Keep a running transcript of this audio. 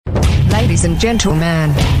Ladies and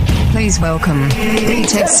gentlemen, please welcome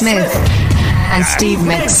Peter Smith and Steve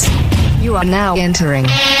Mix. You are now entering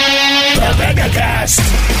the MegaCast.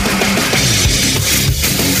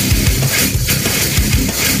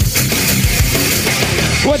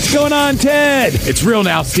 What's going on, Ted? It's real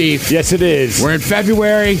now, Steve. Yes, it is. We're in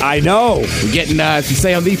February. I know. We're getting, as we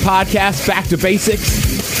say on the podcast, back to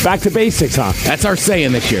basics. Back to basics, huh? That's our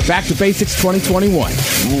saying this year. Back to basics 2021.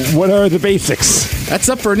 What are the basics? That's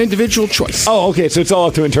up for an individual choice. Oh, okay, so it's all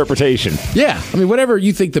up to interpretation. Yeah. I mean, whatever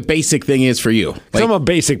you think the basic thing is for you. Like, I'm a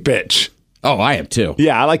basic bitch. Oh, I am too.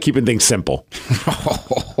 Yeah, I like keeping things simple.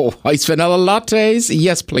 Ice vanilla lattes?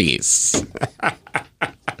 Yes, please.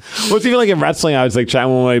 Well, it's even like in wrestling, I was like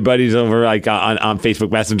chatting with my buddies over like on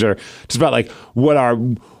Facebook Messenger, just about like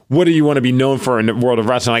what do you want to be known for in the world of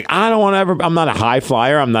wrestling? Like, I'm not a high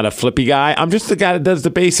flyer, I'm not a flippy guy. I'm just the guy that does the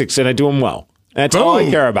basics and I do them well. And that's all I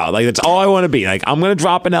care about. Like, that's all I want to be. Like, I'm going to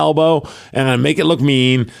drop an elbow and I'm going to make it look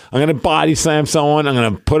mean. I'm going to body slam someone. I'm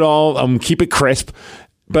going to keep it crisp.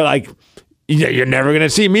 But like, you're never going to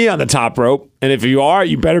see me on the top rope. And if you are,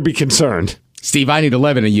 you better be concerned. Steve, I need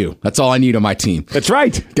 11 of you. That's all I need on my team. That's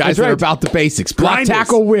right. Guys that are about the basics. Block,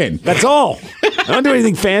 tackle, win. That's all. I don't do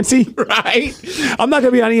anything fancy. Right. I'm not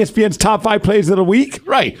going to be on ESPN's top 5 plays of the week.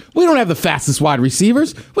 Right. We don't have the fastest wide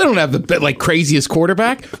receivers. We don't have the craziest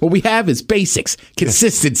quarterback. What we have is basics,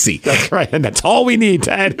 consistency. That's right. And that's all we need,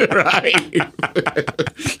 Ted. Right.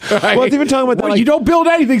 Well, it's even talking about you don't build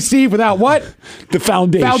anything, Steve, without what? The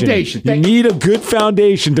foundation. You need a good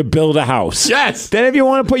foundation to build a house. Yes. Then if you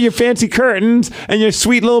want to put your fancy curtains and your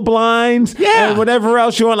sweet little blinds and whatever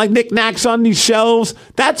else you want, like knickknacks on these shelves,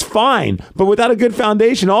 that's fine. But without a good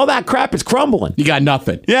foundation, all that crap is crumbling. You got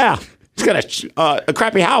nothing. Yeah. It's got a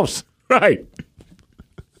crappy house. Right.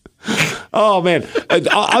 Oh, man.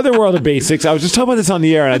 Other world of basics. I was just talking about this on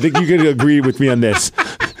the air, and I think you could agree with me on this.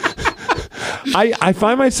 I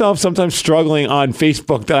find myself sometimes struggling on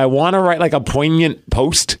Facebook that I want to write like a poignant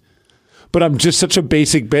post, but I'm just such a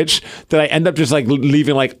basic bitch that I end up just like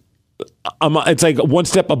leaving like, it's like one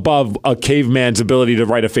step above a caveman's ability to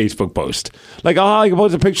write a Facebook post. Like, I'll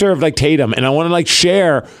post a picture of like Tatum, and I want to like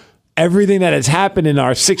share everything that has happened in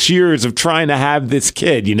our 6 years of trying to have this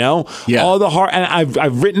kid, you know? Yeah. All the hard, and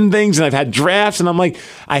I've written things and I've had drafts, and I'm like,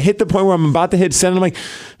 I hit the point where I'm about to hit send, and I'm like,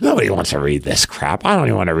 nobody wants to read this crap. I don't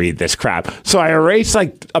even want to read this crap. So I erase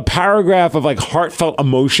like a paragraph of like heartfelt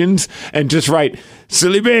emotions and just write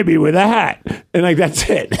silly baby with a hat. And like, that's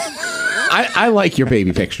it. I like your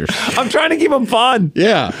baby pictures. I'm trying to keep them fun.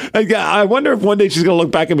 Yeah. I wonder if one day she's going to look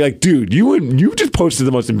back and be like, dude, you just posted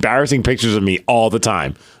the most embarrassing pictures of me all the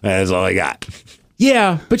time. That's all I got.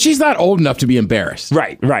 Yeah, but she's not old enough to be embarrassed.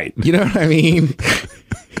 Right. You know what I mean?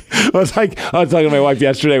 I was talking to my wife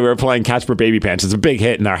yesterday. We were playing Casper Baby Pants. It's a big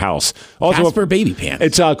hit in our house. Also, Casper Baby Pants.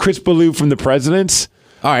 It's Chris Ballou from The Presidents.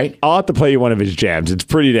 All right. I'll have to play you one of his jams. It's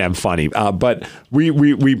pretty damn funny. But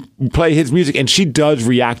we play his music, and she does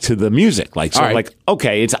react to the music. Like, so, like,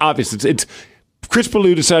 okay, it's obvious. It's Chris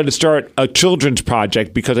Ballou decided to start a children's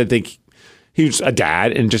project because I think he was a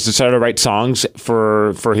dad and just decided to write songs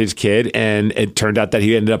for his kid. And it turned out that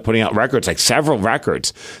he ended up putting out records, like several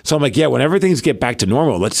records. So I'm like, yeah, when everything's get back to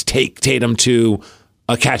normal, let's take Tatum to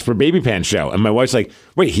a Casper Baby Pants show. And my wife's like,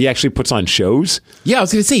 wait, he actually puts on shows? Yeah, I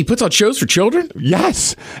was going to say, he puts on shows for children?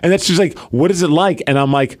 Yes. And that's just like, what is it like? And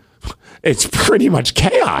I'm like, it's pretty much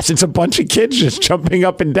chaos. It's a bunch of kids just jumping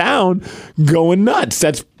up and down, going nuts.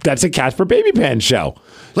 That's a Casper Baby Pants show.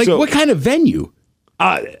 Like, so, what kind of venue?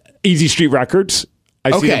 Easy Street Records.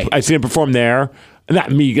 I seen him perform there.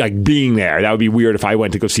 Not me like being there. That would be weird if I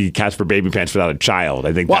went to go see Casper Baby Pants without a child.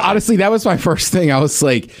 I think. Well, honestly, that was my first thing. I was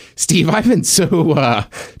like, Steve, I've been so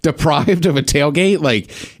deprived of a tailgate. Like,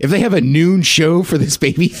 if they have a noon show for this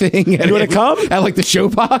baby thing, you want to come at like the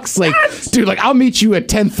showbox? Like, yes! Dude, like I'll meet you at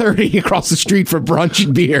 10:30 across the street for brunch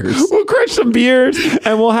and beers. We'll crush some beers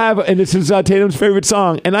and we'll have. And this is Tatum's favorite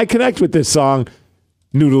song, and I connect with this song,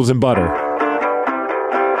 "Noodles and Butter."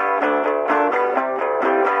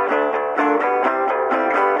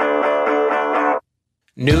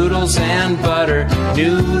 Noodles and butter,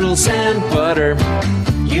 noodles and butter.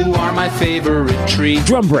 You are my favorite treat.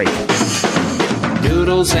 Drum break.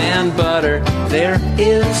 Noodles and butter, there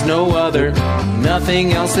is no other.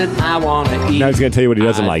 Nothing else that I want to eat. Now he's going to tell you what he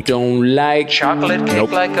doesn't like. Don't like chocolate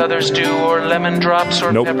cake like others do, or lemon drops,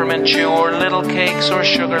 or peppermint chew, or little cakes, or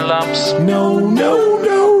sugar lumps. No.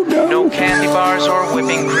 No candy bars or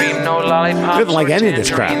whipping cream, no lollipops, doesn't like or any of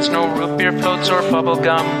this crap. No root beer floats or bubble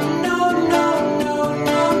gum.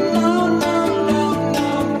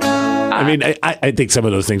 I mean, I think some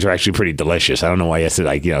of those things are actually pretty delicious. I don't know why you have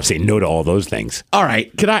to say no to all those things. All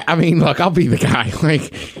right. Look, I'll be the guy.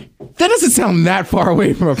 Like, That doesn't sound that far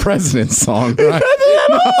away from a President's song, right? It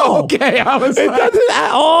doesn't at all. Okay, It doesn't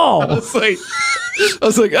at all. I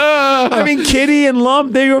was like, I mean, Kitty and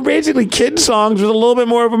Lump, they were basically kid songs with a little bit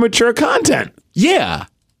more of a mature content. yeah.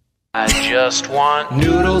 I just want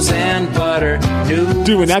noodles and butter.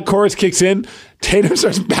 Dude, when that chorus kicks in, Tatum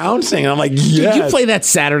starts bouncing. And I'm like, yes. Did you play that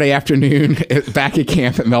Saturday afternoon back at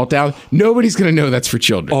camp at Meltdown? Nobody's going to know that's for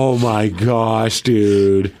children. Oh my gosh,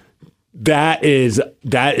 dude. That is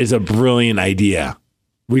a brilliant idea.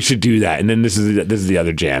 We should do that. And then this is the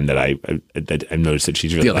other jam that I've noticed that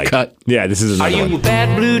she's really The other like. cut? Yeah, this is Are another you one. a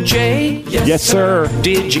bad blue jay? Yes, sir.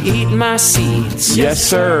 Did you eat my seeds? Yes,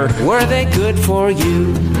 sir. Were they good for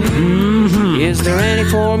you? Mm-hmm. Is there any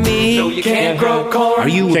for me? So you can't grow corn. Are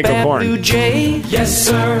you a Can't grow bad corn. blue jay? Yes,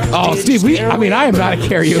 sir. Oh, Steve, I am not a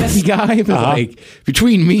karaoke guy, but like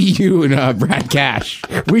between me, you, and Brad Cash,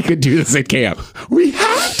 we could do this at camp. We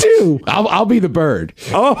have to. I'll be the bird.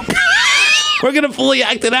 Oh. We're going to fully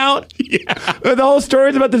act it out? Yeah. The whole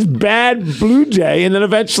story is about this bad blue jay, and then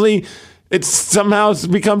eventually it somehow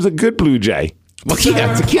becomes a good blue jay. Well,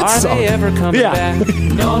 yeah, it's a kid's Are song. they ever coming Yeah. back?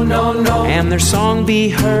 No, no, no. And their song be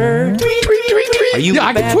heard? Tweet, tweet, tweet, tweet. Are you Yeah, a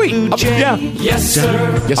I can bad tweet. blue jay? Yeah. Yes,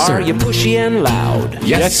 sir. Yes, sir. Are you pushy and loud?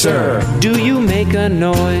 Yes, sir. Do you make a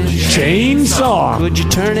noise? Chainsaw. Could you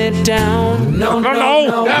turn it down? No,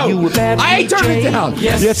 No. Are you a bad I ain't blue turning it jay? down.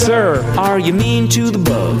 Yes, sir. Are you mean to the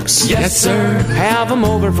bugs? Yes, sir. Have them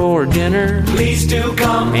over for dinner. Please do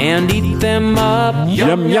come and eat them up.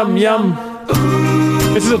 Yum, yum, yum.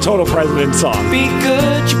 This is a total President song. Be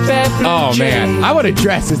good, you bad blue Oh, jay. man. I want to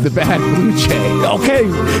dress as the bad blue jay. Okay,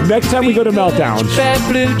 next time we go to Meltdown.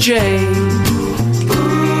 Bad blue jay.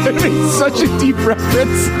 It's such a deep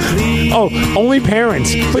reference. Oh, only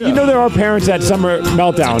parents. But you know there are parents at Summer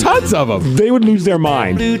Meltdown. Tons of them. They would lose their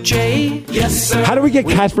mind. Blue jay. Yes, sir. How do we get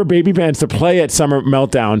Casper baby bands to play at Summer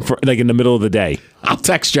Meltdown for like in the middle of the day, I'll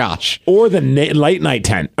text Josh. or the late night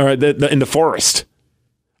tent, or in the forest?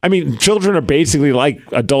 I mean, children are basically like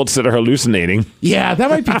adults that are hallucinating. Yeah, that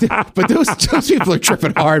might be. But those people are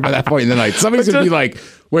tripping hard by that point in the night. Somebody's going to be like,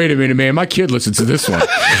 wait a minute, man. My kid listens to this one.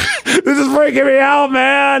 This is freaking me out,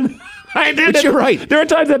 man. I did But it. you're right. There are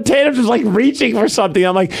times that Tatum's just like reaching for something.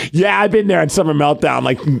 I'm like, yeah, I've been there at Summer Meltdown,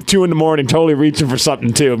 like 2 a.m, totally reaching for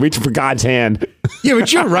something too, reaching for God's hand. Yeah,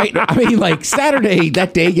 but you're right. I mean, like Saturday,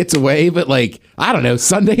 that day gets away. But like, I don't know,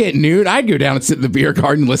 Sunday at noon, I'd go down and sit in the beer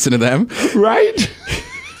garden and listen to them. Right?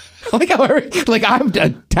 Like I'm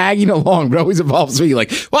tagging along, but it always involves me. Like,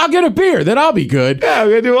 well, I'll get a beer, then I'll be good. Yeah,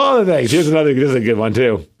 we're gonna do all the things. Here's another. This is a good one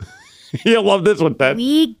too. You'll love this one, Ted.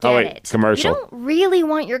 We get Oh wait, it. commercial. You don't really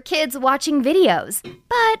want your kids watching videos,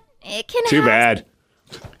 but it can Too have bad.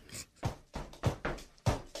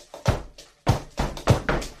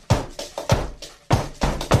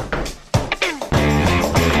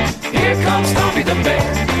 Here comes Stompy the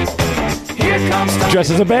bear. Here comes Stompy.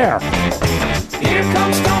 Dressed as a bear. Here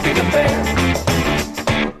comes Stompy the bear.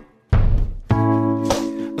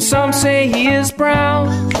 Some say he is brown,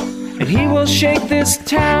 and he will shake this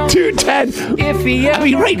town. Dude, Ted. If he ever I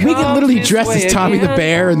mean, right? We can literally comes dress this as way Tommy the again.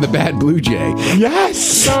 Bear and the Bad Blue Jay. Yes.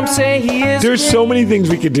 Some say he is There's so many things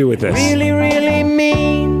we could do with this. really, really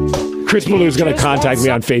mean. Chris Ballew's going to just contact wants me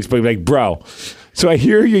on Facebook and be like, bro, so I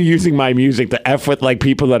hear you're using my music to F with like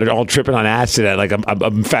people that are all tripping on acid at like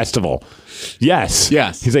a festival. Yes.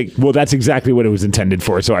 Yes. He's like, well, that's exactly what it was intended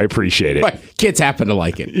for, so I apprate it. But kids happen to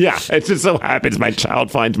like it. Yeah, it just so happens my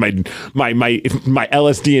child finds my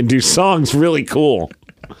LSD induced songs really cool.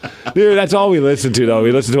 Dude, that's all we listen to though.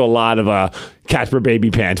 We listen to a lot of Casper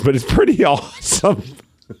Baby Pants, but it's pretty awesome.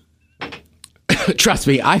 Trust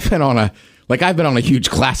me, I've been on a huge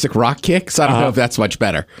classic rock kick, so I don't know if that's much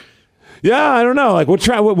better. Yeah, I don't know. Like, what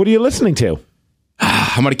are you listening to?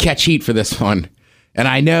 I'm going to catch heat for this one. And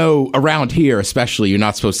I know around here, especially, you're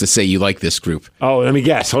not supposed to say you like this group. Oh, let me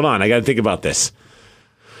guess. Hold on. I got to think about this.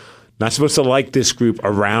 Not supposed to like this group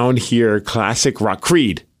around here. Classic rock.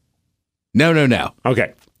 Creed. No.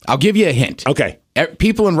 Okay. I'll give you a hint. Okay.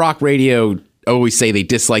 People in rock radio always say they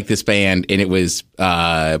dislike this band, and it was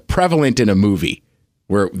prevalent in a movie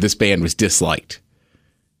where this band was disliked.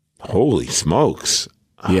 Holy smokes.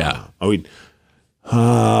 Yeah.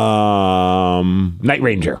 Night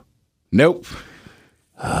Ranger. Nope.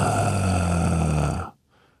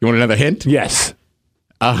 You want another hint? Yes.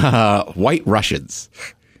 White Russians.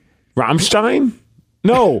 Rammstein?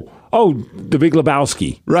 No. Oh, The Big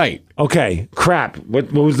Lebowski. Right. Okay. Crap.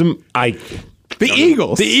 What was the... The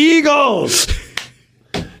Eagles. The Eagles.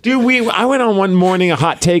 Dude, I went on one morning a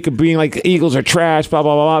hot take of being like Eagles are trash, blah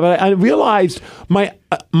blah blah. But I realized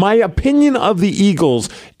my opinion of the Eagles,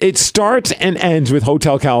 it starts and ends with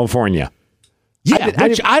Hotel California. Yeah,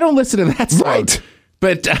 I don't listen to that song. Right.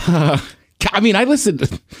 But, I mean, I listened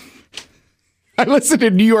to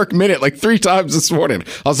New York Minute like 3 times this morning.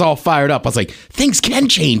 I was all fired up. I was like, things can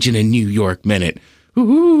change in a New York Minute.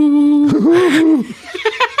 Ooh.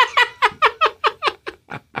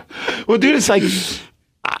 Well, dude, it's like,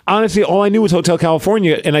 honestly, all I knew was Hotel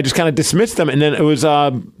California, and I just kind of dismissed them. And then it was, I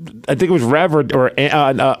think it was Rev or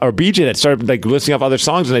BJ that started like listing off other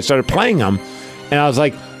songs, and they started playing them. And I was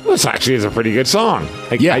like, this actually is a pretty good song.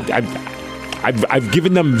 Like, yeah. I've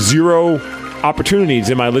given them 0 opportunities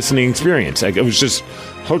in my listening experience. Like, it was just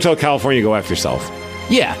Hotel California, go after yourself.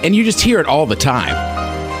 Yeah, and you just hear it all the time.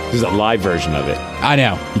 This is a live version of it. I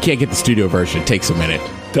know. You can't get the studio version. It takes a minute.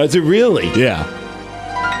 Does it really? Yeah.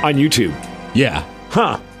 On YouTube? Yeah.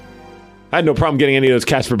 Huh. I had no problem getting any of those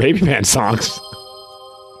Casper Baby Band songs.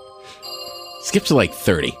 Skip to like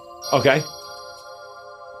 30. Okay.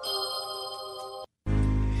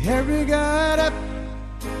 Harry got up,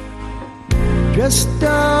 dressed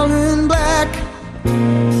all in black.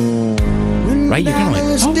 Right? You're kind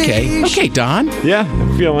of like, okay, Don. Yeah,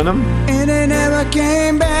 I'm feeling them. And they never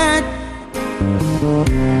came back.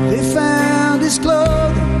 They found his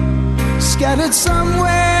clothing scattered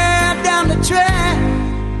somewhere down the track.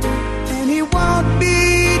 And he won't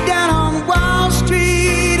be down on Wall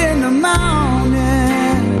Street in the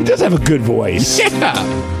morning. He does have a good voice. Yeah.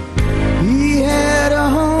 He had a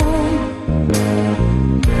home.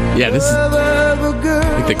 Yeah, this is... I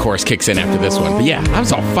think the chorus kicks in after this one. But yeah, I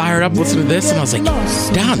was all fired up listening to this, and I was like,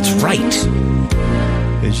 Don's right.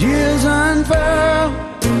 His years unfurl.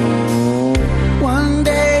 One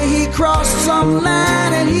day he crossed some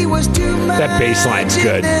line and he was too much. That bass line's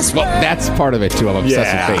good. Well, that's part of it too. I'm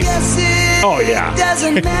obsessed with bass. Oh, yeah. It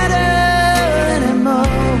doesn't matter anymore.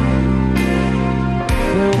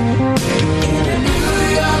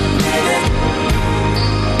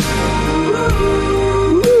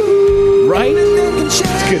 Right? It's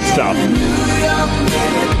good stuff.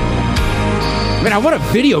 Man, I want a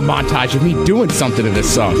video montage of me doing something to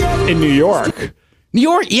this song. In New York. New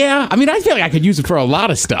York, yeah. I mean, I feel like I could use it for a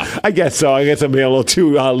lot of stuff. I guess so. I guess I'm being a little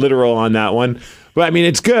too literal on that one. But I mean,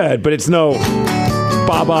 it's good, but it's no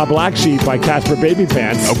Baba Black Sheep by Casper Baby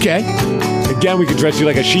Pants. Okay. Again, we could dress you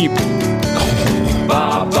like a sheep.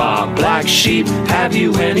 Baba Black Sheep, have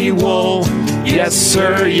you any wool? Yes,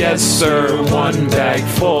 sir, 1 bag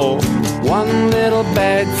full. 1 little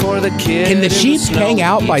bag for the kid. Can the sheep hang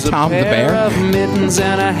out by Tom the Bear? Of mittens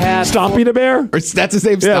and a hat. Stompy the Bear? Or that's his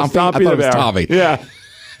name, Stompy? Yeah, I Stompy thought the it was Bear. Tommy. Yeah. What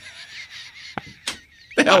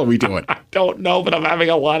the hell are we doing? I don't know, but I'm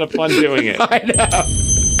having a lot of fun doing it. I know.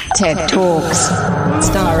 TED Talks,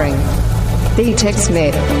 starring B-Tech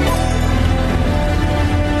Smith.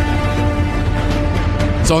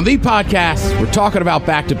 So on the podcast, we're talking about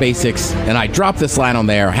back to basics, and I dropped this line on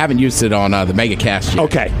there. I haven't used it on the MegaCast yet.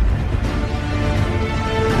 Okay.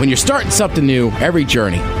 When you're starting something new, every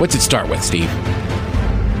journey, what's it start with, Steve?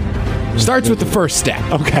 Starts with the first step.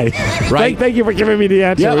 Okay. Right? Thank you for giving me the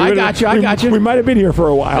answer. Yeah, I got you. We might have been here for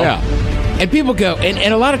a while. Yeah. And people go,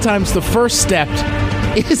 and a lot of times the first step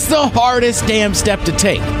is the hardest damn step to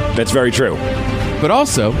take. That's very true. But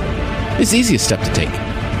also, it's the easiest step to take.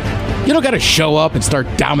 You don't got to show up and start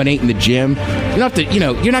dominating the gym. You don't have to,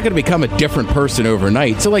 you're not going to become a different person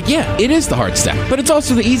overnight. So, yeah, it is the hard step, but it's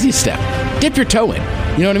also the easiest step. Dip your toe in.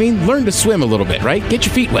 You know what I mean? Learn to swim a little bit, right? Get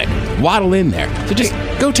your feet wet. Waddle in there. So just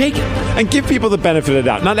go take it. And give people the benefit of the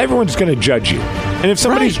doubt. Not everyone's going to judge you. And if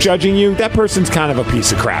somebody's judging you, that person's kind of a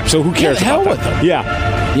piece of crap. So who cares hell about with that? them.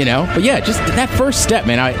 Yeah. But yeah, just that first step,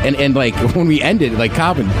 man. And like when we ended, like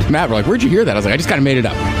Cobb and Matt were like, "Where'd you hear that?" I was like, "I just kind of made it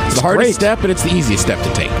up." It's the hardest step, but it's the easiest step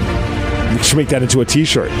to take. We should make that into a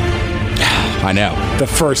T-shirt. I know. The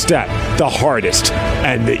first step, the hardest,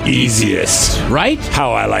 and the easiest. Right?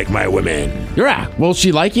 How I like my women. You're right. Will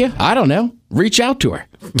she like you? I don't know. Reach out to her.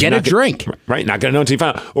 Get a drink. Right? Not gonna know until you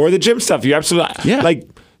find out. Or the gym stuff. You absolutely. Yeah. Like,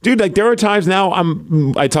 dude, like there are times now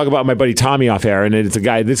I talk about my buddy Tommy off air, and it's a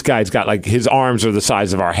guy. This guy's got like his arms are the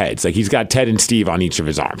size of our heads. Like he's got Ted and Steve on each of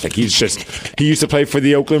his arms. Like he's just he used to play for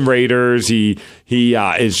the Oakland Raiders. He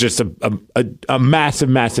is just a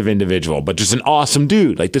massive individual, but just an awesome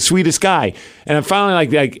dude, like the sweetest guy. And I'm finally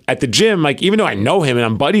like at the gym, like even though I know him and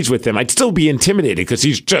I'm buddies with him, I'd still be intimidated because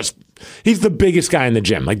he's the biggest guy in the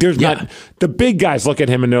gym. Like there's not the big guys look at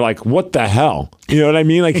him and they're like, what the hell? You know what I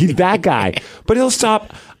mean? Like he's that guy, but he'll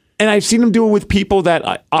stop. And I've seen him do it with people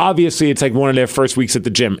that obviously it's like one of their first weeks at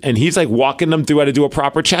the gym. And he's like walking them through how to do a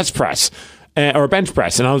proper chest press or a bench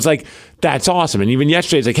press. And I was like, that's awesome. And even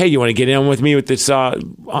yesterday, it's like, hey, you want to get in with me with this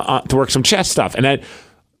to work some chest stuff? And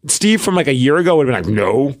Steve from like a year ago would have been like,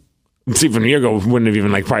 no. See, from a year ago, wouldn't have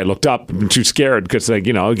even like probably looked up. I'm too scared because like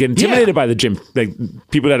get intimidated by the gym, like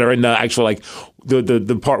people that are in the actual like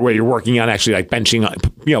the part where you're working on actually like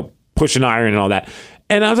benching, pushing iron and all that.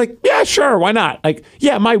 And I was like, yeah, sure, why not? Like,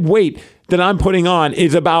 yeah, my weight that I'm putting on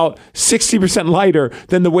is about 60% lighter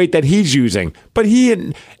than the weight that he's using. But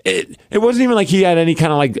it wasn't even like he had any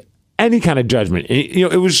kind of judgment.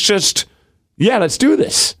 It was just, yeah, let's do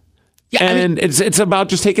this. Yeah, and it's about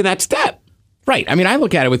just taking that step. Right. I mean, I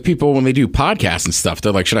look at it with people when they do podcasts and stuff.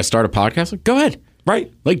 They're like, should I start a podcast? Like, go ahead.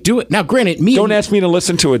 Right. Like, do it. Now, granted, don't ask me to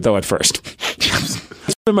listen to it, though, at first.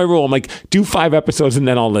 That's my rule. I'm like, do 5 episodes and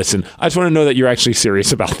then I'll listen. I just want to know that you're actually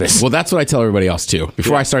serious about this. Well, that's what I tell everybody else, too.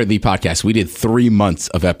 Before I started the podcast, we did 3 months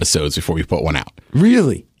of episodes before we put one out.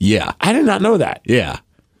 Really? Yeah. I did not know that. Yeah.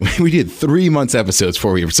 We did 3 months episodes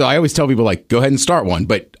before we. So I always tell people, like, go ahead and start one.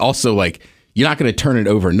 But also, like, you're not going to turn it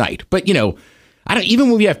overnight. But, even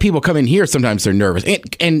when we have people come in here, sometimes they're nervous.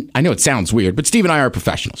 And I know it sounds weird, but Steve and I are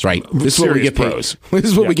professionals, right? This is what we get paid. This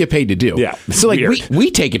is what we get paid to do. Yeah. So like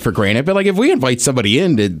we take it for granted, but like if we invite somebody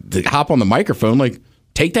in to hop on the microphone, like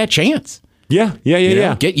take that chance. Yeah.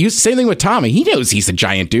 Get used. Same thing with Tommy. He knows he's a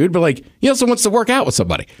giant dude, but like he also wants to work out with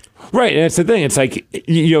somebody. Right, and that's the thing. It's like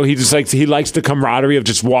he likes the camaraderie of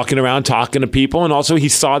just walking around talking to people, and also he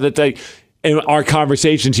saw that in our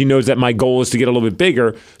conversations, he knows that my goal is to get a little bit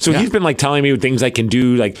bigger. So he's been like telling me things I can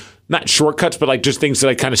do, like not shortcuts, but like just things that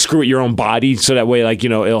like kind of screw at your own body. So that way, like,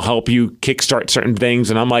 it'll help you kickstart certain things.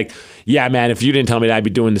 And I'm like, yeah, man, if you didn't tell me that, I'd be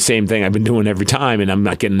doing the same thing I've been doing every time. And I'm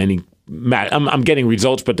not getting I'm getting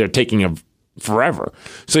results, but they're taking forever.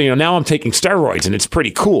 So, now I'm taking steroids and it's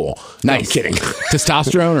pretty cool. Nice. No, I'm kidding.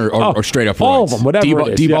 Testosterone or straight up roids? All of them, whatever it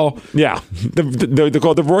is. D-ball? Yeah. They're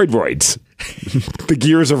called the roids. The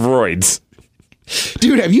gears of roids.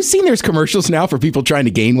 Dude, have you seen there's commercials now for people trying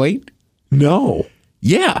to gain weight? No.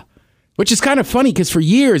 Yeah. Which is kind of funny because for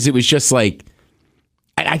years it was just like,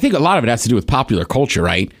 I think a lot of it has to do with popular culture,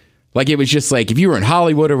 right? Like it was just like, if you were in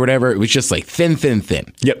Hollywood or whatever, it was just like thin.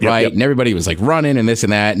 Yep. And everybody was like running and this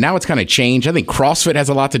and that. Now it's kind of changed. I think CrossFit has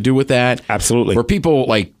a lot to do with that. Absolutely. Where people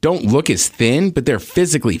like don't look as thin, but they're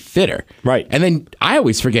physically fitter. Right. And then I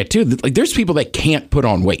always forget too, that, like there's people that can't put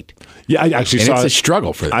on weight. Yeah, I actually saw it's a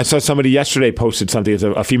struggle for them. I saw somebody yesterday posted something as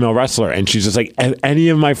a female wrestler, and she's just like, any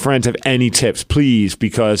of my friends have any tips, please,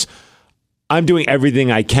 because I'm doing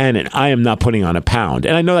everything I can and I am not putting on a pound.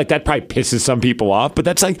 And I know like that probably pisses some people off, but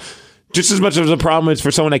that's like just as much of a problem as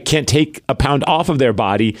for someone that can't take a pound off of their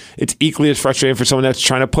body. It's equally as frustrating for someone that's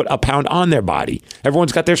trying to put a pound on their body.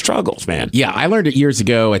 Everyone's got their struggles, man. Yeah, I learned it years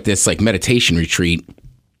ago at this like meditation retreat.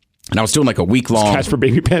 And I was doing like a week long. Casper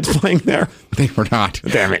Baby Pants playing there? They were not.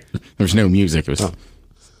 Damn it. There's no music. It was.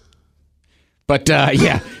 But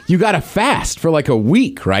yeah, you got to fast for like a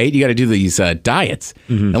week, right? You got to do these diets.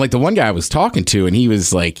 Mm-hmm. And like the one guy I was talking to, and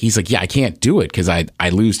he's like, yeah, I can't do it because I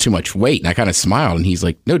lose too much weight. And I kind of smiled, and he's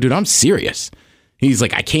like, no, dude, I'm serious. He's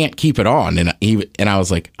like, I can't keep it on. And I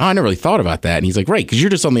was like, oh, I never really thought about that. And he's like, right, because you're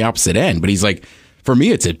just on the opposite end. But he's like, for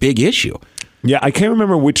me, it's a big issue. Yeah, I can't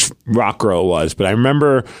remember which rock girl it was, but I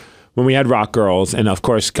remember when we had rock girls, and of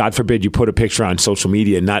course, God forbid you put a picture on social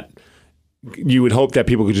media, you would hope that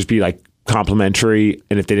people could just be like complimentary,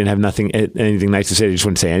 and if they didn't have anything nice to say, they just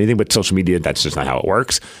wouldn't say anything. But social media, that's just not how it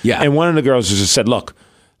works. Yeah. And one of the girls just said, look,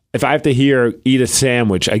 if I have to hear eat a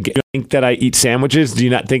sandwich, I think that I eat sandwiches. Do you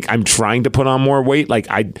not think I'm trying to put on more weight? Like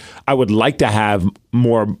I would like to have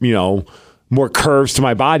more, more curves to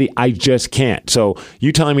my body. I just can't. So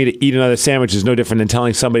you telling me to eat another sandwich is no different than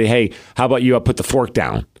telling somebody, hey, how about you put the fork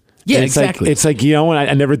down? Yeah, and it's like, and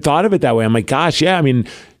I never thought of it that way. I'm like, gosh, yeah, I mean,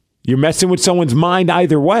 you're messing with someone's mind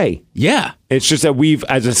either way. Yeah. It's just that we've,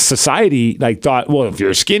 as a society, like thought, well, if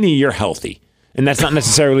you're skinny, you're healthy. And that's not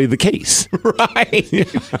necessarily the case. Right.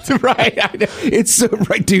 Right. It's so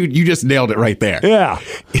right, dude. You just nailed it right there. Yeah.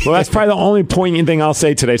 Well, that's probably the only poignant thing I'll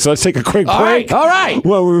say today. So let's take a quick break. All right.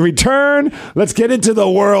 When we return, let's get into the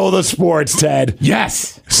world of sports, Ted.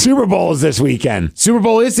 Yes. Super Bowl is this weekend. Super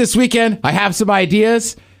Bowl is this weekend. I have some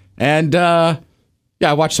ideas. And, I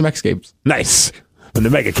watched some X Games. Nice. When the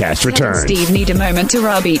MegaCast returns. Steve need a moment to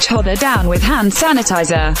rub each other down with hand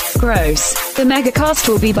sanitizer. Gross. The MegaCast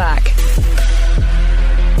will be back.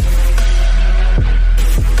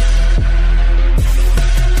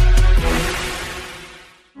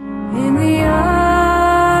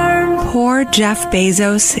 Poor Jeff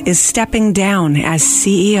Bezos is stepping down as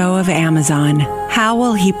CEO of Amazon. How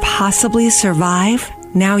will he possibly survive?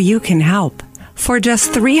 Now you can help. For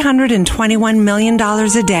just $321 million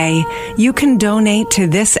a day, you can donate to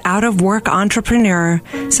this out-of-work entrepreneur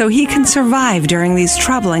so he can survive during these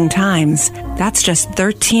troubling times. That's just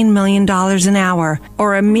 $13 million an hour,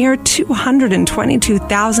 or a mere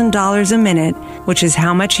 $222,000 a minute, which is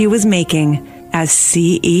how much he was making as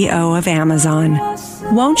CEO of Amazon.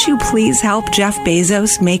 Won't you please help Jeff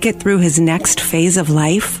Bezos make it through his next phase of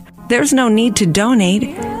life? There's no need to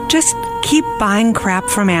donate. Just keep buying crap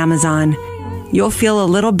from Amazon. You'll feel a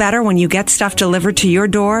little better when you get stuff delivered to your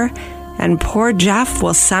door, and poor Jeff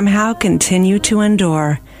will somehow continue to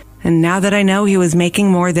endure. And now that I know he was making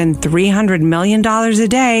more than $300 million a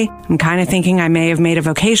day, I'm kind of thinking I may have made a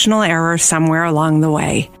vocational error somewhere along the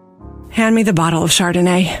way. Hand me the bottle of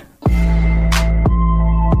Chardonnay.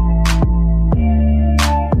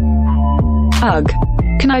 Ugh.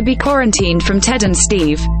 Can I be quarantined from Ted and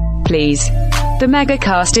Steve? Please. The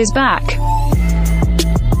MegaCast is back.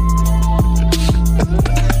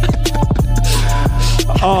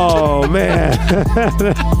 Oh, man.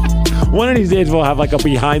 One of these days we'll have like a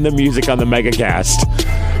behind the music on the MegaCast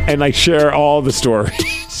and like share all the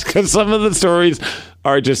stories because some of the stories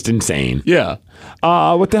are just insane. Yeah.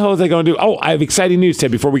 What the hell is I going to do? Oh, I have exciting news,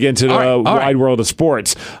 Ted, before we get into the wide world of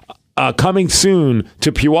sports. Coming soon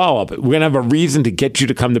to Puyallup. We're going to have a reason to get you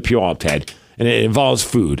to come to Puyallup, Ted. And it involves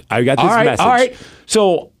food. I got this message. All right.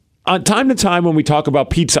 So, time to time when we talk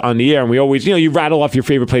about pizza on the air, and we always, you rattle off your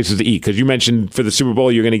favorite places to eat, because you mentioned for the Super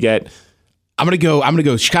Bowl you're going to get... I'm gonna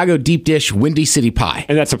go Chicago deep dish Windy City Pie.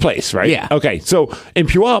 And that's a place, right? Yeah. Okay, so in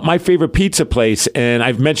Puyallup, my favorite pizza place, and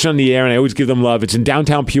I've mentioned on the air, and I always give them love, it's in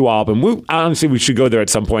downtown Puyallup, and honestly, we should go there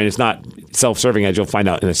at some point. It's not self-serving, as you'll find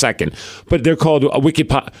out in a second. But they're called Wicked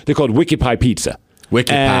Pie. They're called Wicked Pie Pizza.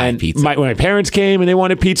 Pie Pizza. When my parents came and they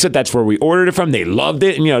wanted pizza, that's where we ordered it from. They loved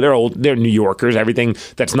it. And, they're New Yorkers. Everything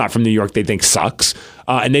that's not from New York they think sucks.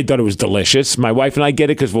 And they thought it was delicious. My wife and I get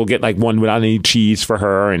it because we'll get like one without any cheese for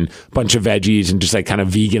her and a bunch of veggies and just like kind of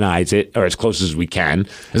veganize it, or as close as we can.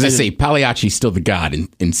 As I say, Pagliacci's still the god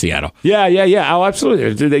in Seattle. Yeah. Oh,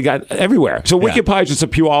 absolutely. They got everywhere. So Wicked Pie is just a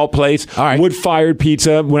Puyallup place. All right. Wood-fired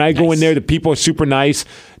pizza. When I go in there, the people are super nice.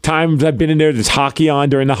 Times I've been in there, there's hockey on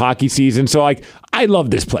during the hockey season. So, I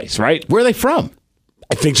love this place, right? Where are they from?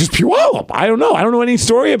 I think just Puyallup. I don't know. I don't know any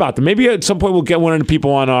story about them. Maybe at some point we'll get one of the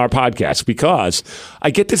people on our podcast, because I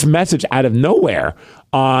get this message out of nowhere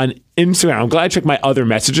on Instagram. I'm glad I checked my other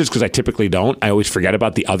messages, because I typically don't. I always forget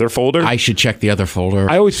about the other folder. I should check the other folder.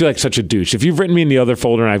 I always feel like such a douche. If you've written me in the other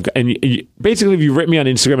folder, basically if you've written me on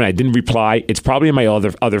Instagram and I didn't reply, it's probably in my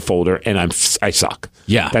other folder, and I suck.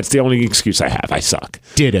 Yeah. That's the only excuse I have. I suck.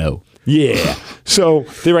 Ditto. Yeah. So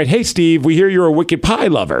they write, "Hey, Steve, we hear you're a Wicked Pie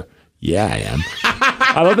lover." Yeah, I am.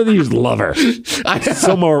 I love that they use lover.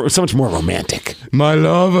 So much more romantic. My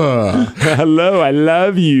lover. Hello, I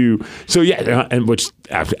love you. So yeah, and which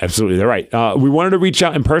absolutely they're right. We wanted to reach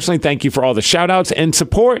out and personally thank you for all the shout outs and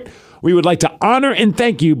support. We would like to honor and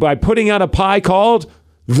thank you by putting out a pie called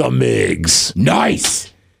the Migs.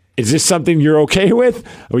 Nice. Is this something you're okay with?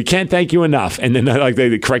 We can't thank you enough. And then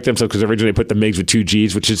they correct themselves, because originally they put the Migs with 2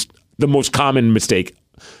 G's, which is the most common mistake.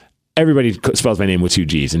 Everybody spells my name with 2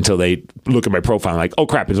 G's until they look at my profile and like, oh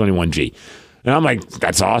crap, there's only 1 G. And I'm like,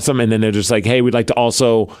 that's awesome. And then they're just like, hey, we'd like to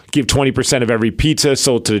also give 20% of every pizza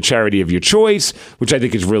sold to the charity of your choice, which I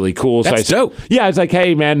think is really cool. That's dope. Yeah, it's like,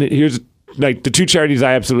 hey man, here's like the 2 charities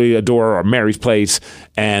I absolutely adore are Mary's Place,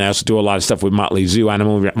 and I also do a lot of stuff with Motley Zoo,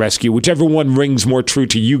 Animal Rescue, whichever one rings more true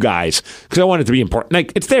to you guys, because I want it to be important.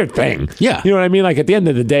 Like, it's their thing. Yeah. You know what I mean? Like, at the end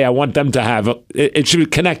of the day, I want them to have, it should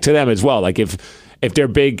connect to them as well. Like, if they're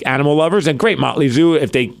big animal lovers, then great, Motley Zoo.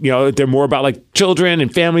 If they, if they're more about like children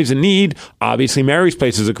and families in need, obviously Mary's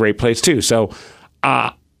Place is a great place too. So,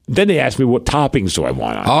 then they asked me, what toppings do I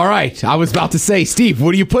want on it? All right. I was about to say, Steve,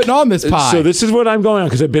 what are you putting on this pie? So this is what I'm going on,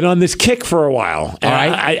 because I've been on this kick for a while. All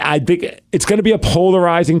right. I think it's going to be a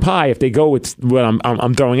polarizing pie if they go with what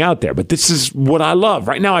I'm throwing out there. But this is what I love.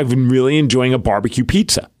 Right now, I've been really enjoying a barbecue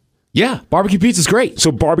pizza. Yeah. Barbecue pizza's great.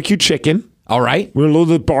 So barbecue chicken. All right. With a little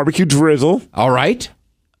bit of barbecue drizzle. All right.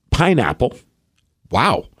 Pineapple.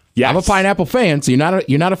 Wow. Yes. I'm a pineapple fan, so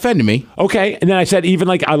you're not offending me. Okay. And then I said, even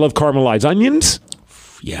like I love caramelized onions.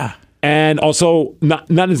 Yeah. And also,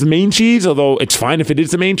 not as the main cheese, although it's fine if it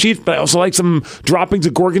is the main cheese, but I also like some droppings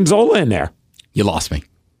of gorgonzola in there. You lost me.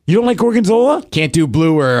 You don't like gorgonzola? Can't do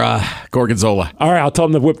blue or gorgonzola. All right, I'll tell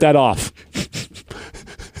them to whip that off.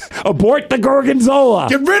 Abort the gorgonzola.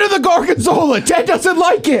 Get rid of the gorgonzola. Ted doesn't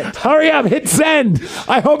like it. Hurry up, hit send.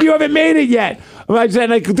 I hope you haven't made it yet.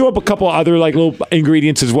 And I could do up a couple other like little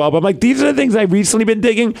ingredients as well. But I'm like, these are the things I've recently been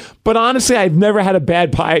digging. But honestly, I've never had a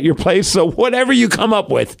bad pie at your place. So whatever you come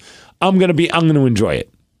up with, I'm gonna enjoy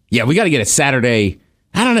it. Yeah, we got to get a Saturday.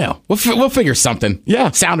 I don't know. We'll figure something.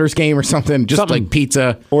 Yeah. Sounders game or something. Just like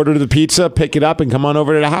pizza. Order the pizza, pick it up, and come on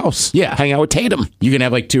over to the house. Yeah. Hang out with Tatum. You can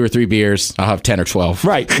have like 2 or 3 beers. I'll have 10 or 12.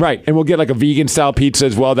 Right. And we'll get like a vegan style pizza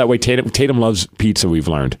as well. That way Tatum loves pizza, we've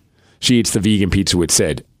learned. She eats the vegan pizza with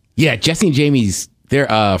Sid. Yeah, Jesse and Jamie's,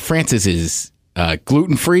 Francis is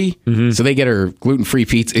gluten-free, so they get her gluten-free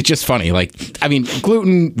pizza. It's just funny. Like, I mean,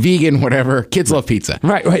 gluten, vegan, whatever. Kids love pizza.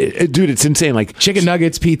 Right. Dude, it's insane. Like chicken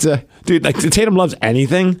nuggets, pizza. Dude, like Tatum loves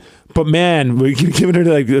anything, but man, we keep giving her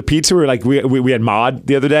like the pizza. We're like, we had Maud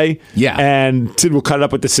the other day. Yeah. And Sid will cut it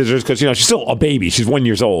up with the scissors because, she's still a baby. She's 1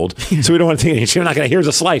 year old. So we don't want to take it. She's not going to, here's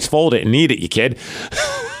a slice, fold it and eat it, you kid.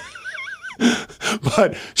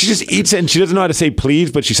 But she just eats it, and she doesn't know how to say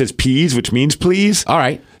please, but she says peas, which means please. All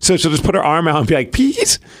right. So she'll just put her arm out and be like,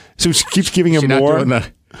 peas? So she keeps giving her more.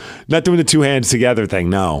 Not doing the 2 hands together thing,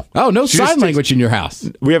 no. Oh, no sign language in your house.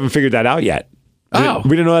 We haven't figured that out yet. We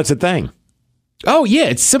didn't know that's a thing. Oh, yeah,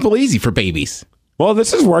 it's simple, easy for babies. Well,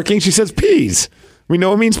 this is working. She says peas. We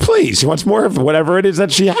know it means please. She wants more of whatever it is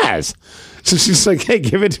that she has. So she's like, hey,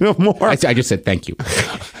 give it to him more. I just said thank you.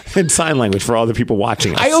 In sign language for all the people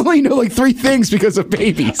watching us. I only know like 3 things because of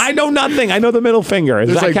babies. I know nothing. I know the middle finger. Does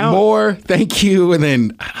There's that like count? more, thank you, and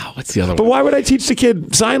then what's the other one? But why would I teach the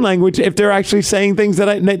kid sign language if they're actually saying things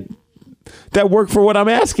that work for what I'm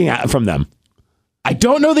asking from them? I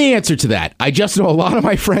don't know the answer to that. I just know a lot of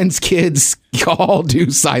my friends' kids all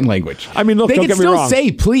do sign language. I mean, look, they don't can get me still wrong.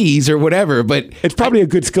 say please or whatever, but it's probably a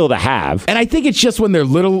good skill to have. And I think it's just when they're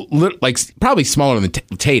little like probably smaller than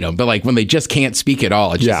Tatum, but like when they just can't speak at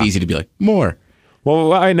all, it's just easy to be like, more.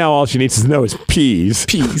 Well, right now, all she needs to know is peas.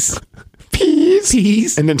 Peas.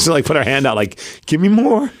 Peas. And then she'll like put her hand out like, give me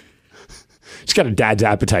more. She's got a dad's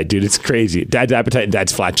appetite, dude. It's crazy. Dad's appetite and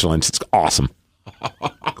dad's flatulence. It's awesome.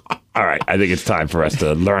 All right, I think it's time for us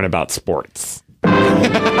to learn about sports. Spanning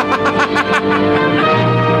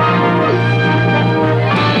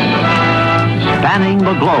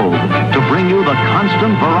the globe to bring you the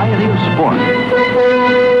constant variety of sport,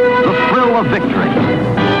 the thrill of victory,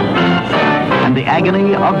 and the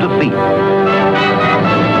agony of defeat.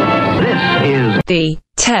 This is the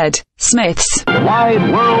Ted Smith's Wide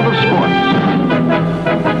World of Sports.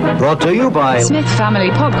 Brought to you by Smith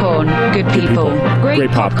Family Popcorn. Good people.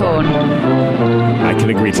 Great popcorn. I can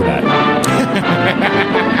agree to that.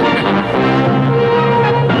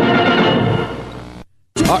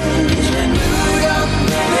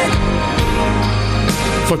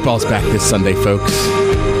 Football's back this Sunday, folks.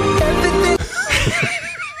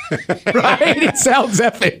 Right? It sounds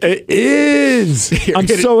epic. It is. I'm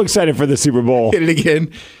so excited for the Super Bowl. Hit it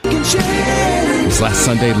again. Was last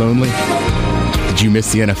Sunday lonely? Did you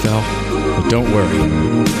miss the NFL? Well, don't worry.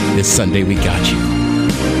 This Sunday we got you.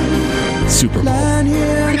 Super Bowl.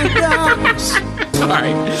 All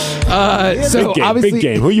right. So big game, obviously, big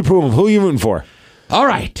game. Who are you rooting for? All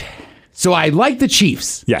right. So I like the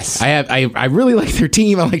Chiefs. Yes. I really like their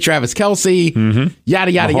team. I like Travis Kelce. Mm-hmm.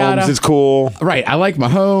 Yada, yada, yada. Mahomes is cool. Right. I like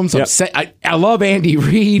Mahomes. Yep. I love Andy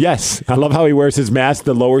Reid. Yes. I love how he wears his mask.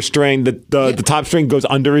 The lower string, the top string goes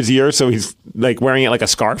under his ear, so he's like wearing it like a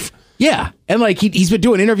scarf. Yeah. And like he's been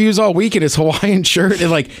doing interviews all week in his Hawaiian shirt. And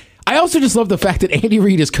like, I also just love the fact that Andy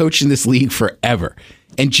Reid has coached in this league forever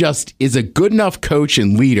and just is a good enough coach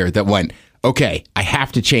and leader that went, okay, I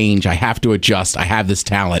have to change. I have to adjust. I have this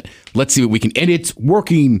talent. Let's see what we can. And it's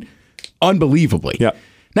working unbelievably. Yeah.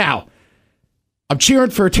 Now, I'm cheering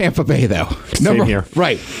for Tampa Bay, though. Same here.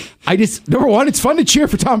 Right. Number one, it's fun to cheer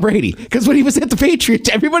for Tom Brady because when he was at the Patriots,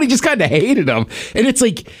 everybody just kind of hated him. And it's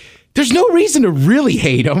like, there's no reason to really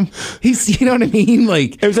hate him. You know what I mean?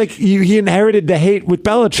 Like, it was like he inherited the hate with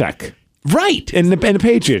Belichick. Right. And the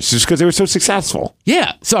Patriots, just because they were so successful.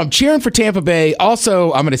 Yeah. So I'm cheering for Tampa Bay.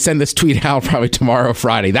 Also, I'm going to send this tweet out probably tomorrow,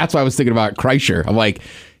 Friday. That's why I was thinking about Kreischer. I'm like,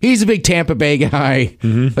 he's a big Tampa Bay guy.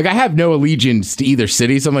 Mm-hmm. Like, I have no allegiance to either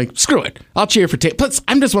city. So I'm like, screw it. I'll cheer for Tampa. Plus,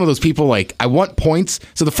 I'm just one of those people, like, I want points.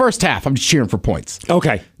 So the first half, I'm just cheering for points.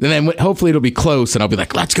 Okay. And then hopefully it'll be close, and I'll be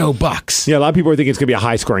like, let's go, Bucks. Yeah, a lot of people are thinking it's going to be a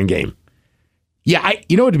high-scoring game. Yeah,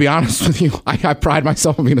 you know what, to be honest with you, I pride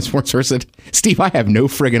myself on being a sports person. Steve, I have no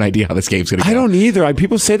friggin' idea how this game's going to go. I don't either.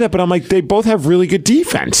 People say that, but I'm like, they both have really good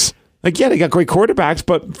defense. Like, yeah, they got great quarterbacks,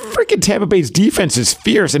 but freaking Tampa Bay's defense is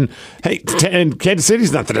fierce. And hey, and Kansas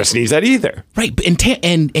City's nothing to sneeze at either. Right, and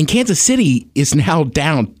Kansas City is now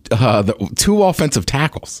down the 2 offensive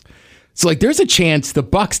tackles. So, like, there's a chance the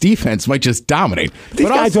Bucs defense might just dominate. These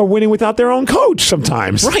guys are winning without their own coach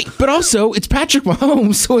sometimes. Right. But also, it's Patrick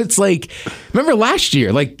Mahomes. So it's like, remember last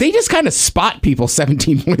year, like, they just kind of spot people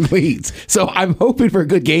 17-point leads. So I'm hoping for a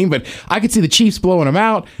good game, but I could see the Chiefs blowing them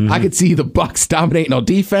out. I could see the Bucs dominating on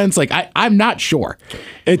defense. Like, I'm not sure.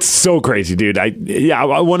 It's so crazy, dude. I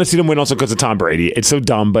want to see them win also because of Tom Brady. It's so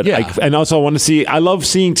dumb, but Yeah. and also I love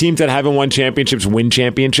seeing teams that haven't won championships win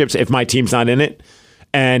championships if my team's not in it.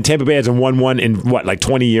 And Tampa Bay hasn't won one in,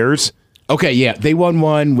 20 years? Okay, yeah. They won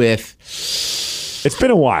one with... It's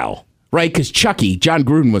been a while. Right, because John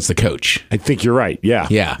Gruden was the coach. I think you're right, yeah.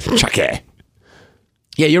 Yeah. Chucky.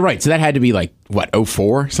 Yeah, you're right. So that had to be like,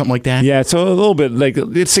 04? Something like that? Yeah, so a little bit, like,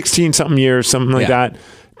 it's 16-something years, something like that.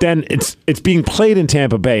 Then it's being played in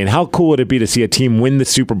Tampa Bay, and how cool would it be to see a team win the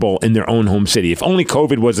Super Bowl in their own home city? If only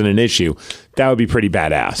COVID wasn't an issue, that would be pretty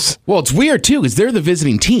badass. Well, it's weird, too, because they're the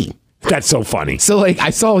visiting team. That's so funny. So, like, I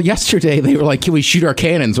saw yesterday, they were like, can we shoot our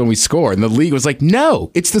cannons when we score? And the league was like, no,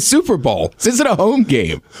 it's the Super Bowl. This isn't a home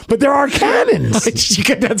game. But there are cannons.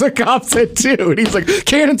 That's what Cobb said, too. And he's like,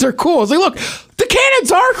 cannons are cool. I was like, look, the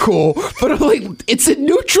cannons are cool, but I'm like, it's a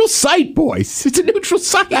neutral site, boys. It's a neutral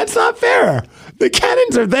site. That's not fair. The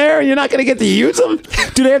cannons are there, and you're not going to get to use them?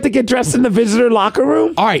 Do they have to get dressed in the visitor locker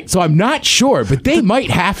room? All right, so I'm not sure, but they might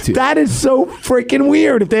have to. That is so freaking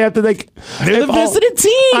weird if they have to, like... They're the visiting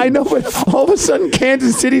team. I know, but if all of a sudden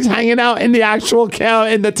Kansas City's hanging out in the actual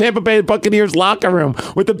in the Tampa Bay Buccaneers locker room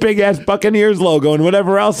with the big-ass Buccaneers logo and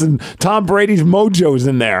whatever else, and Tom Brady's mojo's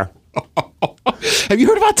in there. Have you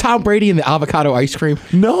heard about Tom Brady and the avocado ice cream?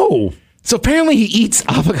 No. So apparently he eats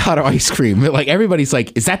avocado ice cream. Like, everybody's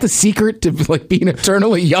like, is that the secret to, like, being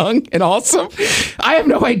eternally young and awesome? I have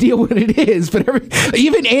no idea what it is, but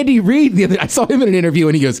even Andy Reid, I saw him in an interview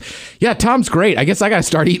and he goes, yeah, Tom's great. I guess I got to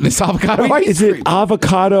start eating this avocado ice cream. Is it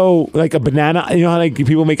avocado, like a banana? You know how like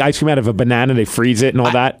people make ice cream out of a banana, they freeze it and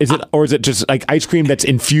all that? Or is it just like ice cream that's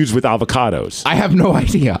infused with avocados? I have no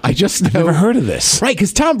idea. I just know. I've never heard of this. Right,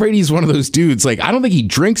 because Tom Brady's one of those dudes, like, I don't think he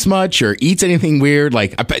drinks much or eats anything weird.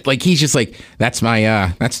 Like he's just like, that's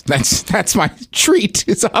my that's my treat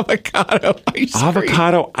is avocado ice cream.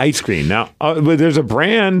 Avocado ice cream. Now, there's a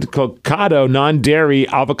brand called Cado non-dairy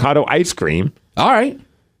avocado ice cream. All right.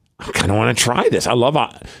 I kind of want to try this. I love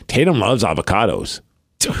Tatum loves avocados.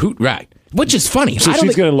 Right. Which is funny. So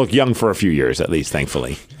she's going to look young for a few years, at least,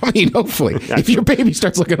 thankfully. I mean, hopefully. If your baby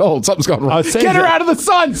starts looking old, something's going wrong. Get her out of the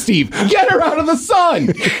sun, Steve. Get her out of the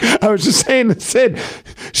sun. I was just saying, Sid,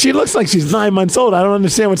 she looks like she's 9 months old. I don't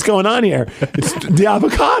understand what's going on here. It's the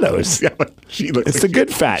avocados. It's the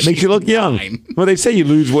good fat. Makes you look young. Well, they say you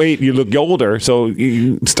lose weight, you look older, so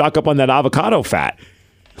you stock up on that avocado fat.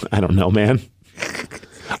 I don't know, man.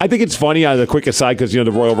 I think it's funny, the quick aside, because, the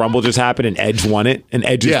Royal Rumble just happened and Edge won it, and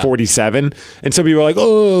Edge is 47. And some people are like,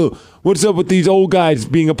 oh, what's up with these old guys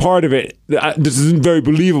being a part of it? This isn't very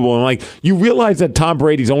believable. And I'm like, you realize that Tom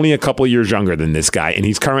Brady's only a couple of years younger than this guy, and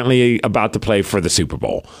he's currently about to play for the Super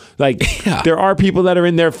Bowl. Like, there are people that are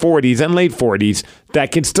in their 40s and late 40s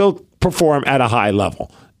that can still perform at a high level.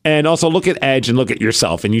 And also look at Edge and look at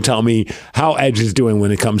yourself, and you tell me how Edge is doing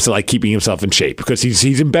when it comes to like keeping himself in shape, because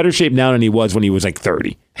he's in better shape now than he was when he was like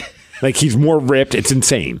 30. Like, he's more ripped. It's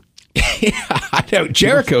insane. Yeah, I know.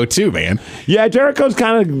 Jericho too, man. Yeah, Jericho's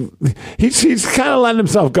kind of he's kind of letting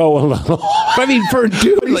himself go a little. I mean, for a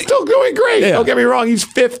dude, he's still doing great. Yeah. Don't get me wrong. He's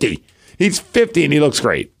 50. He's 50 and he looks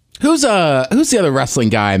great. Who's the other wrestling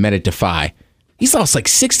guy I met at Defy? He's lost like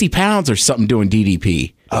 60 pounds or something doing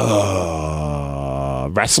DDP.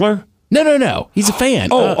 Wrestler? No. He's a fan.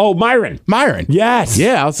 Myron. Myron. Yes.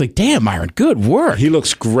 Yeah, I was like, damn, Myron, good work. He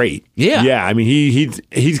looks great. Yeah. Yeah, I mean,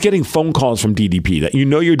 he's getting phone calls from DDP that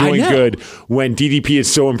you're doing good when DDP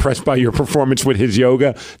is so impressed by your performance with his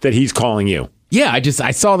yoga that he's calling you. Yeah,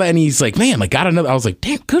 I saw that and he's like, man, like, got another. I was like,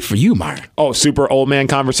 damn, good for you, Myron. Oh, super old man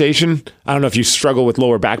conversation. I don't know if you struggle with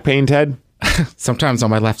lower back pain, Ted. Sometimes on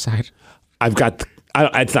my left side.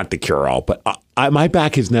 It's not the cure-all, but my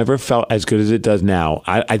back has never felt as good as it does now,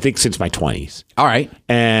 I think since my 20s. All right.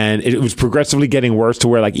 And it was progressively getting worse to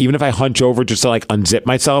where, like, even if I hunch over just to, like, unzip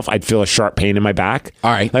myself, I'd feel a sharp pain in my back.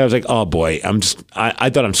 All right. Like, I was like, oh, boy, I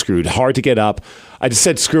thought I'm screwed. Hard to get up. I just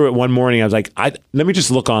said screw it one morning. I was like, let me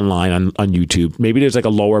just look online on YouTube. Maybe there's, like, a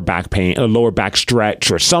lower back pain, a lower back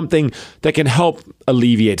stretch or something that can help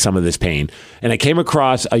alleviate some of this pain. And I came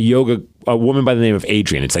across a woman by the name of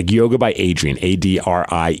Adrienne. It's like Yoga by Adrienne, Adrienne.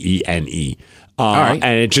 All right.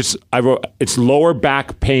 And it's lower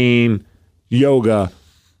back pain yoga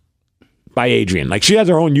by Adrienne. Like, she has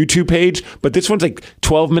her own YouTube page, but this one's like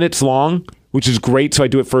 12 minutes long which is great. So I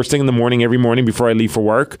do it first thing in the morning every morning before I leave for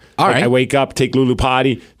work. All right. I wake up, take Lulu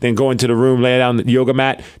potty, then go into the room, lay down the yoga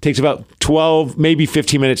mat. Takes about 12, maybe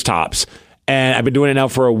 15 minutes tops. And I've been doing it now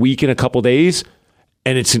for a week and a couple days.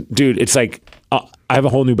 And it's like I have a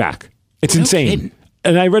whole new back. It's insane. Kidding.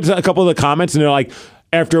 And I read a couple of the comments and they're like,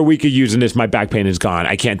 after a week of using this, my back pain is gone.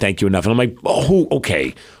 I can't thank you enough. And I'm like, oh,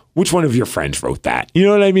 okay. Which one of your friends wrote that? You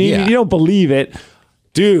know what I mean? Yeah. You don't believe it.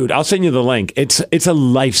 Dude, I'll send you the link. It's a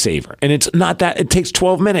lifesaver. And it's not that. It takes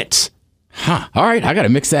 12 minutes. Huh. All right. I got to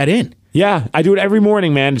mix that in. Yeah, I do it every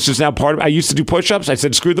morning, man. It's just now part of I used to do push-ups. I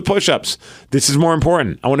said, screw the push-ups. This is more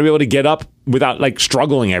important. I want to be able to get up without like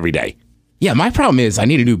struggling every day. Yeah, my problem is I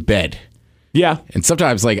need a new bed. Yeah. And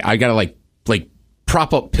sometimes like I got to like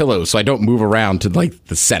prop up pillows so I don't move around to like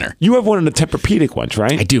the center. You have one of the Tempur-Pedic ones,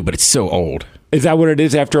 right? I do, but it's so old. Is that what it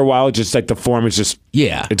is after a while? It's just like the form is just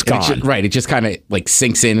it's gone. It just kind of like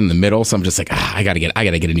sinks in the middle. So I'm just like, I gotta get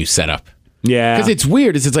a new setup. Yeah. Because it's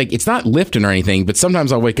weird. It's like it's not lifting or anything, but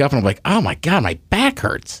sometimes I'll wake up and I'm like, oh my God, my back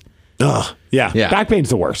hurts. Ugh. Yeah. Back pain's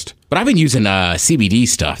the worst. But I've been using CBD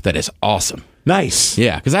stuff that is awesome. Nice.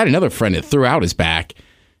 Yeah, because I had another friend that threw out his back.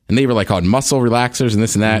 And they were like on muscle relaxers and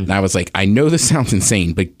this and that. And I was like, I know this sounds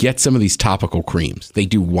insane, but get some of these topical creams. They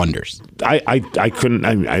do wonders. I couldn't.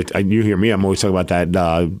 You hear me. I'm always talking about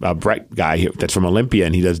that Brett guy that's from Olympia,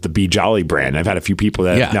 and he does the Be Jolly brand. I've had a few people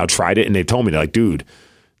that have now tried it, and they told me, they're like, dude,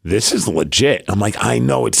 this is legit. I'm like, I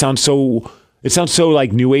know. It sounds so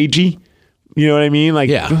like new agey. You know what I mean? Like,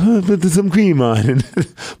 put some cream on.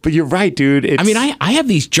 But you're right, dude. I have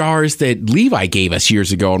these jars that Levi gave us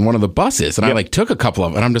years ago on one of the buses, and I like took a couple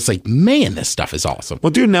of them, and I'm just like, man, this stuff is awesome. Well,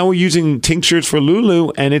 dude, now we're using tinctures for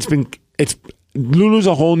Lulu, and Lulu's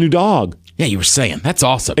a whole new dog. Yeah, you were saying. That's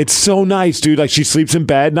awesome. It's so nice, dude. Like, she sleeps in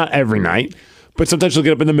bed, not every night, but sometimes she'll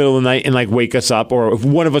get up in the middle of the night and like wake us up, or if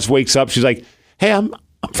one of us wakes up, she's like, hey, I'm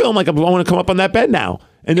feeling like I want to come up on that bed now.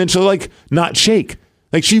 And then she'll like not shake.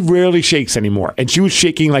 Like, she rarely shakes anymore. And she was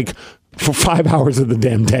shaking like for 5 hours of the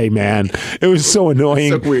damn day, man. It was so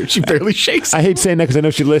annoying. That's so weird. She barely shakes. I hate saying that because I know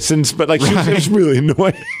she listens, but like, she was really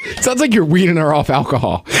annoying. Sounds like you're weaning her off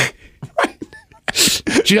alcohol.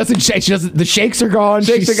 She doesn't shake. The shakes are gone.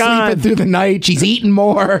 She's sleeping through the night. She's eating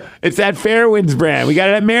more. It's that Fairwinds brand. We got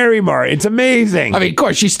it at Mary Mart. It's amazing. I mean, of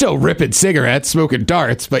course, she's still ripping cigarettes, smoking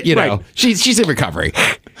darts, but you know, she's in recovery.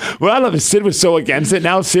 Well, I love it. Sid was so against it.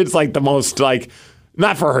 Now Sid's like the most like,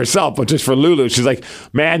 not for herself, but just for Lulu. She's like,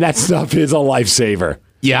 man, that stuff is a lifesaver.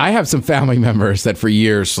 Yeah, I have some family members that for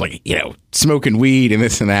years, like, you know, smoking weed and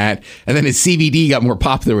this and that. And then as CBD got more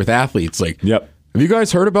popular with athletes, like, have you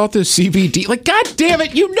guys heard about this CBD? Like, God damn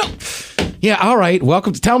it, you know. Yeah, all right.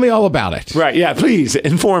 Welcome to tell me all about it. Right. Yeah, please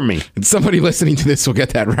inform me. And somebody listening to this will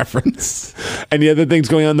get that reference. Any other things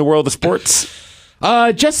going on in the world of sports?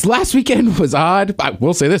 Just last weekend was odd. I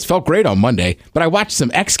will say this, felt great on Monday, but I watched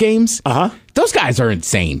some X Games. Those guys are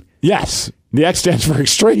insane. Yes. The X stands for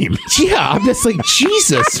extreme. Yeah, I'm just like,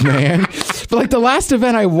 Jesus, man. But like the last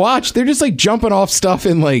event I watched, they're just like jumping off stuff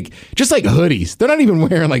in like, just like hoodies. They're not even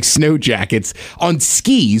wearing like snow jackets on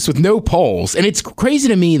skis with no poles. And it's crazy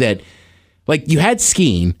to me that like you had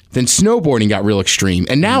skiing, then snowboarding got real extreme,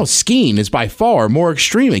 and now skiing is by far more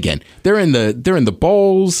extreme again. They're in the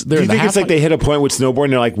bowls. Do you think it's like they hit a point with snowboarding?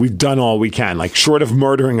 They're like, we've done all we can. Like, short of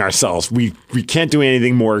murdering ourselves, we can't do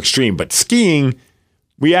anything more extreme. But skiing,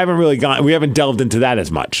 we haven't delved into that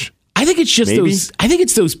as much. I think it's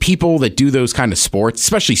just those people that do those kind of sports,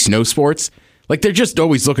 especially snow sports. Like, they're just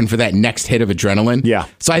always looking for that next hit of adrenaline. Yeah.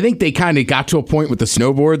 So I think they kind of got to a point with the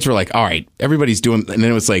snowboards where like, all right, everybody's doing, and then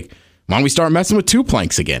it was like, why don't we start messing with two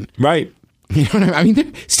planks again? Right. You know what I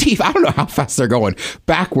mean? Steve, I don't know how fast they're going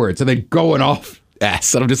backwards and then going off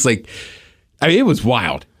S. And I'm just like, I mean, it was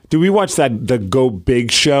wild. Did we watch the Go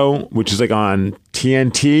Big show, which is like on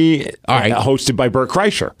TNT, hosted by Bert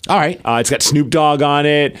Kreischer? All right. It's got Snoop Dogg on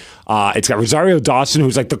it. It's got Rosario Dawson,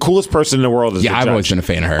 who's like the coolest person in the world. I've always been a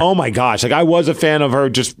fan of her. Oh my gosh. Like, I was a fan of her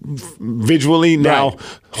just visually. Now,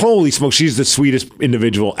 holy smoke, she's the sweetest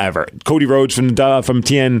individual ever. Cody Rhodes from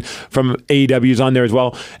AEW is on there as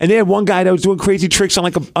well. And they had one guy that was doing crazy tricks on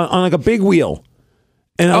like a big wheel.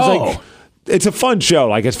 And I was like, it's a fun show.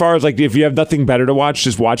 Like, as far as like, if you have nothing better to watch,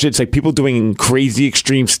 just watch it. It's like people doing crazy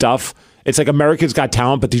extreme stuff. It's like America's Got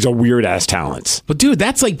Talent, but these are weird ass talents. But dude,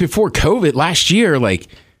 that's like before COVID last year. Like,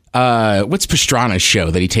 what's Pastrana's show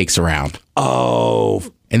that he takes around? Oh,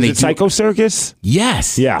 and is it Psycho Circus?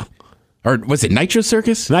 Yes. Yeah. Or was it Nitro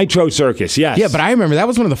Circus? Nitro Circus, yes. Yeah, but I remember that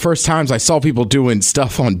was one of the first times I saw people doing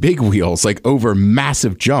stuff on big wheels, like over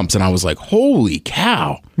massive jumps, and I was like, holy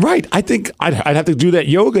cow. Right. I think I'd have to do that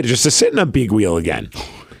yoga just to sit in a big wheel again.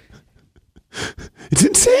 It's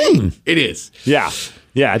insane. It is. Yeah.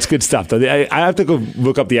 Yeah, it's good stuff, though. I have to go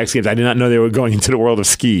look up the X Games. I did not know they were going into the world of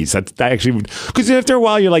skis. That actually, because after a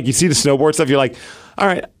while, you're like, you see the snowboard stuff, you're like, all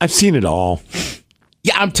right, I've seen it all.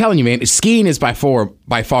 Yeah, I'm telling you, man, skiing is by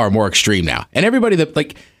far more extreme now. And everybody that,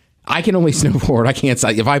 like, I can only snowboard. I can't.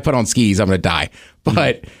 If I put on skis, I'm going to die.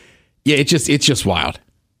 But yeah, it's just wild.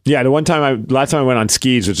 Yeah, last time I went on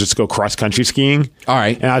skis was just to go cross country skiing. All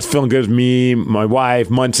right. And I was feeling good with me, my wife,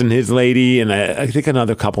 Munson, his lady, and I think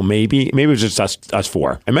another couple, maybe it was just us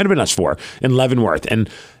four. It might have been us four in Leavenworth. And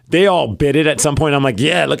they all bid it at some point. I'm like,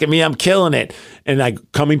 yeah, look at me, I'm killing it. And like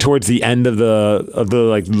coming towards the end of the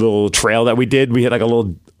like little trail that we did, we had like a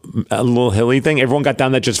little hilly thing. Everyone got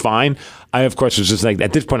down that just fine. I, of course, was just like,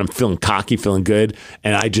 at this point, I'm feeling cocky, feeling good.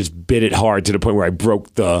 And I just bit it hard to the point where I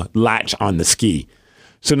broke the latch on the ski.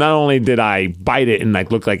 So not only did I bite it and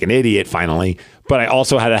like look like an idiot finally, but I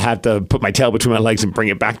also had to put my tail between my legs and bring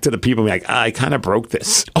it back to the people and be like, I kind of broke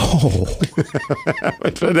this. Oh.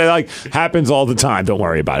 That like happens all the time. Don't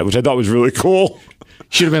worry about it, which I thought was really cool.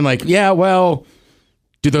 Should have been like, yeah, well,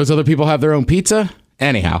 do those other people have their own pizza?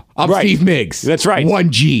 Anyhow, I'm right. Steve Miggs. That's right.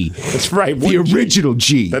 1G. That's right. The original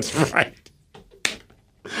G. That's right.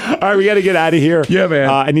 All right, we got to get out of here. Yeah, man.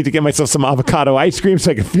 I need to get myself some avocado ice cream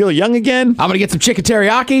so I can feel young again. I'm going to get some chicken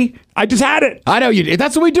teriyaki. I just had it. I know you did.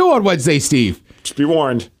 That's what we do on Wednesday, Steve. Just be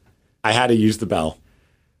warned. I had to use the bell.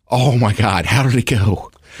 Oh, my God. How did it go?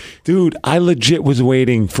 Dude, I legit was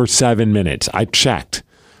waiting for 7 minutes. I checked.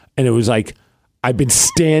 And it was like, I've been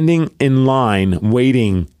standing in line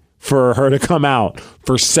waiting for her to come out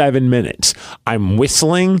for 7 minutes. I'm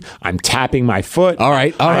whistling. I'm tapping my foot. All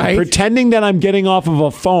right. I'm pretending that I'm getting off of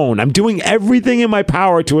a phone. I'm doing everything in my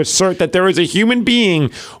power to assert that there is a human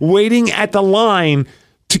being waiting at the line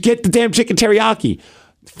to get the damn chicken teriyaki.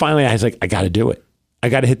 Finally, I was like, I got to do it. I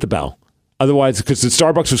got to hit the bell. Otherwise, because the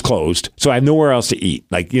Starbucks was closed, so I have nowhere else to eat.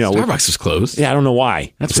 Like, you know, Starbucks was closed? Yeah, I don't know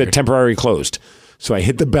why. It said temporarily closed. So I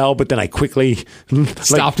hit the bell, but then I quickly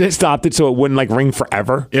stopped it so it wouldn't like ring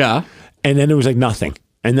forever. Yeah. And then it was like nothing.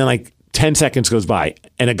 And then like 10 seconds goes by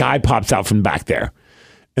and a guy pops out from back there.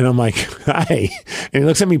 And I'm like, hi. And he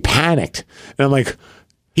looks at me panicked. And I'm like,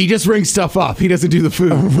 he just rings stuff up. He doesn't do the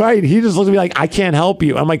food. Right. He just looks at me like, I can't help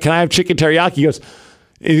you. I'm like, can I have chicken teriyaki? He goes,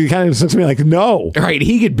 he kind of looks at me like, no. Right.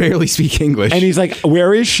 He could barely speak English. And he's like,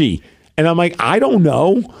 where is she? And I'm like, I don't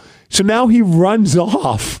know. So now he runs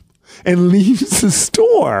off and leaves the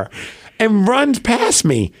store and runs past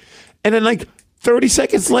me. And then like 30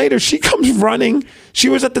 seconds later, she comes running. She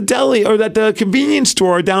was at the deli or at the convenience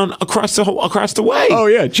store down across the way. Oh,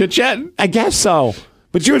 yeah. Chit-chatting? I guess so.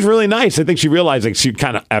 But she was really nice. I think she realized like she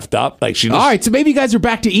kind of effed up. Like she just, all right. So maybe you guys are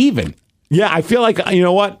back to even. Yeah. I feel like, you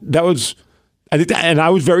know what? I think that, and I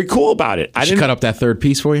was very cool about it. She cut up that third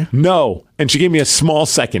piece for you? No. And she gave me a small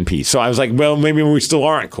second piece. So I was like, well, maybe we still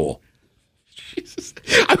aren't cool. Jesus.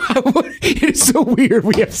 It's so weird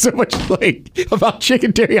we have so much like about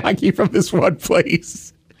chicken teriyaki from this one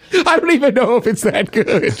place. I don't even know if it's that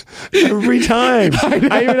good. Every time.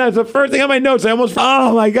 That's the first thing on my notes. I almost,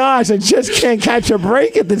 oh my gosh, I just can't catch a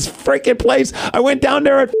break at this freaking place. I went down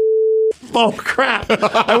there at, oh crap.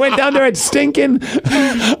 I went down there at stinking, like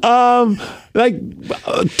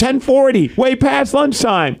 10:40, way past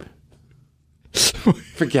lunchtime.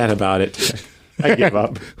 Forget about it. I give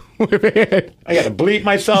up. I got to bleep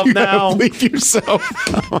myself now. Bleep yourself.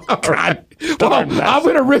 God, well, I'm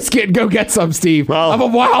going to risk it and go get some, Steve. Well, I'm a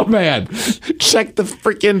wild man. Check the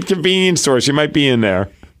freaking convenience store. She might be in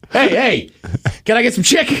there. Hey, can I get some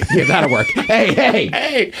chicken? Yeah, that'll work.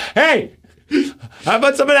 Hey. How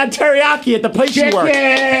about some of that teriyaki at the place you work?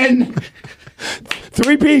 Chicken!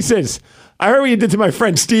 3 pieces. I heard what you did to my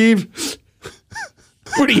friend Steve.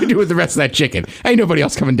 What are you doing with the rest of that chicken? Ain't nobody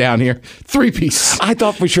else coming down here. 3 pieces. I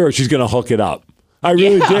thought for sure she's going to hook it up. I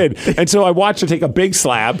really did. And so I watched her take a big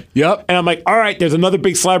slab. Yep. And I'm like, all right, there's another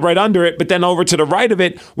big slab right under it. But then over to the right of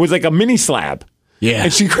it was like a mini slab. Yeah.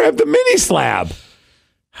 And she grabbed the mini slab.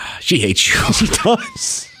 She hates you. She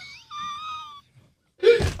does.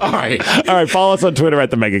 All right. All right. Follow us on Twitter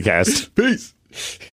at the MegaCast. Peace.